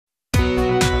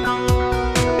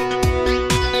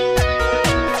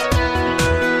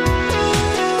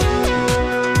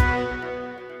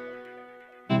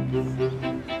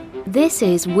This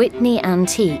is Witney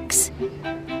Antiques.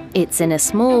 It's in a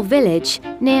small village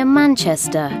near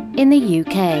Manchester in the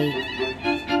UK.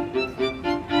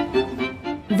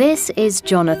 This is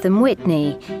Jonathan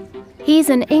Witney.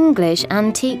 He's an English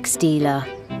antiques dealer.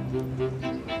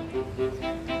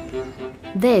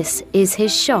 This is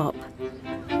his shop.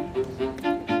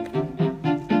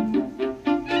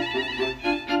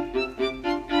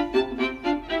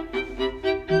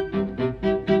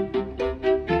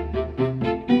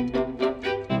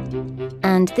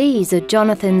 And these are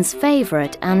Jonathan's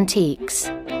favourite antiques.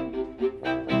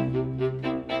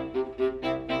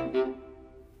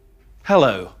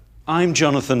 Hello, I'm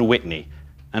Jonathan Witney,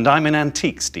 and I'm an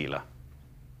antiques dealer.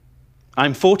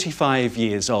 I'm 45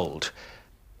 years old,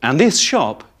 and this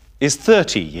shop is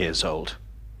 30 years old.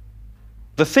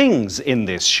 The things in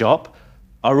this shop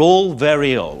are all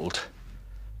very old.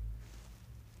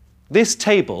 This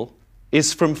table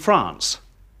is from France,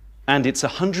 and it's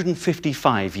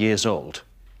 155 years old.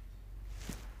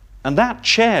 And that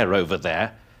chair over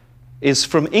there is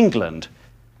from England,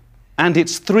 and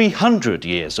it's 300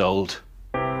 years old.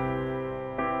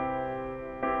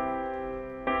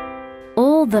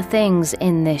 All the things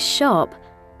in this shop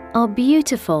are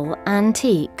beautiful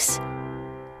antiques,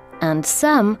 and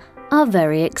some are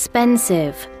very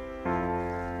expensive.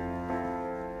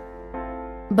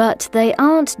 But they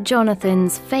aren't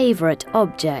Jonathan's favourite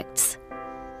objects.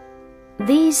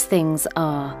 These things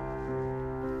are.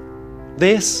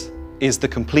 This is the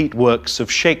complete works of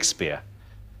Shakespeare.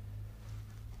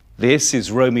 This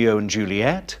is Romeo and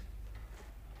Juliet,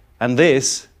 and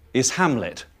this is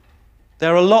Hamlet.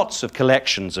 There are lots of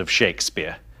collections of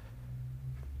Shakespeare,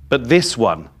 but this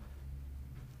one,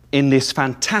 in this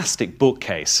fantastic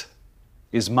bookcase,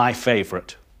 is my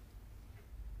favourite.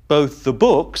 Both the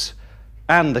books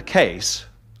and the case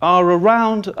are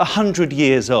around 100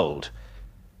 years old,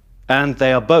 and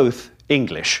they are both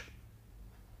English.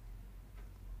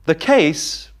 The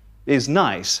case is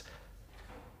nice,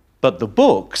 but the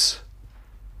books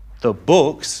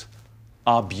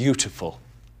are beautiful.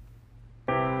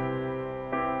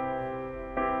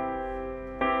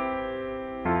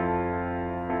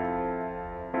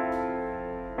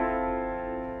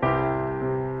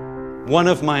 One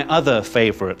of my other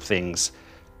favourite things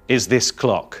is this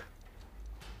clock.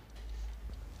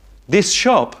 This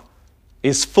shop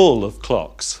is full of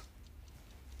clocks.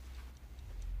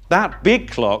 That big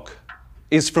clock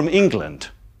is from England.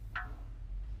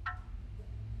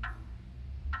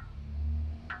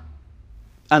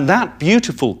 And that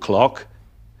beautiful clock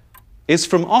is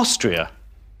from Austria.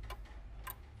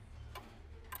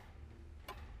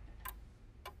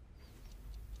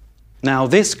 Now,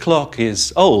 this clock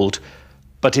is old,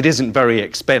 but it isn't very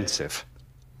expensive.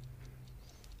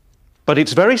 But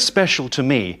it's very special to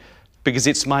me because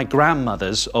it's my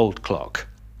grandmother's old clock.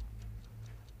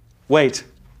 Wait,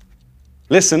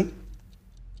 listen.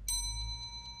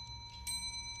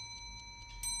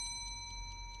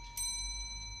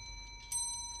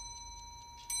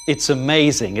 It's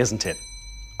amazing, isn't it?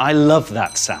 I love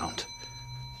that sound.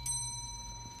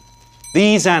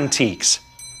 These antiques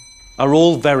are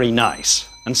all very nice,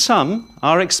 and some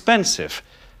are expensive.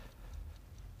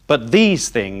 But these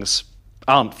things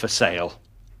aren't for sale.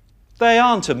 They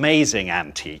aren't amazing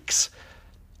antiques,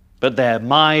 but they're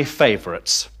my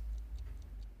favourites.